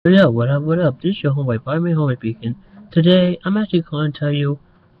What up? This is your homeboy, Barman Homie speaking. Today, I'm actually going to tell you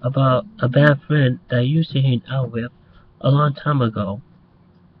about a bad friend that I used to hang out with a long time ago.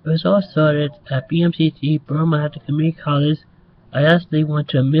 It was all started at BMCC, Burma at the Community College. I actually went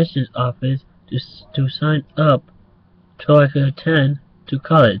to admissions office to sign up so I could attend to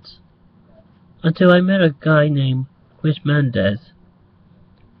college. Until I met a guy named Chris Mendez.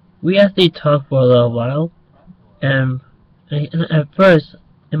 We actually talked for a little while, and, and at first,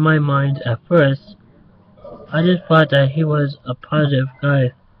 in my mind, I just thought that he was a positive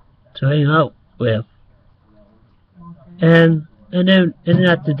guy to hang out with. And then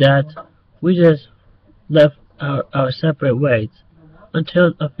after that we just left our separate ways.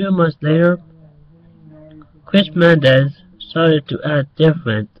 Until a few months later Chris Mendez started to act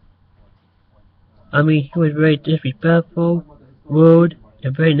different. I mean, he was very disrespectful, rude,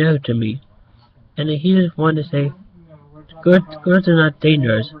 and very negative to me. And he just wanted to say girls are not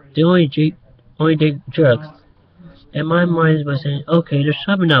dangerous. They only date jerks. And my mind was saying, okay, there's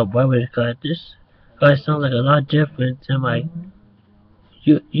something not right with this guy. This guy sounds like a lot different than my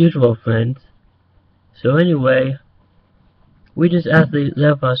usual friends. So anyway, we just actually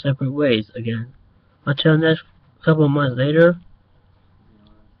left our separate ways again. Until next couple of months later,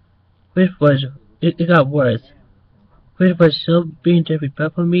 it got worse. Chris was still being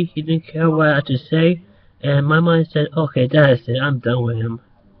disrespectful to me. He didn't care what I had to say, and my mind said, okay, that's it. I'm done with him.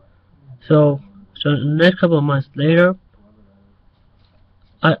 So the next couple of months later,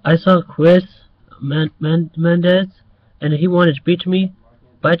 I saw Chris Mendez, and he wanted to speak to me,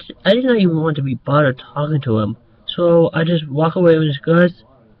 but I did not even want to be bothered talking to him. So I just walk away with disgust,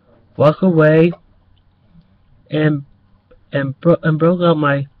 walk away, and broke up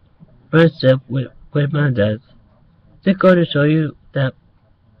my friendship with Mendez. This goes to show you that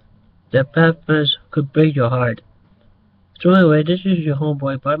bad friends could break your heart. So anyway, this is your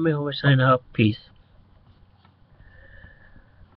homeboy, Bobby Homer signing out. Peace.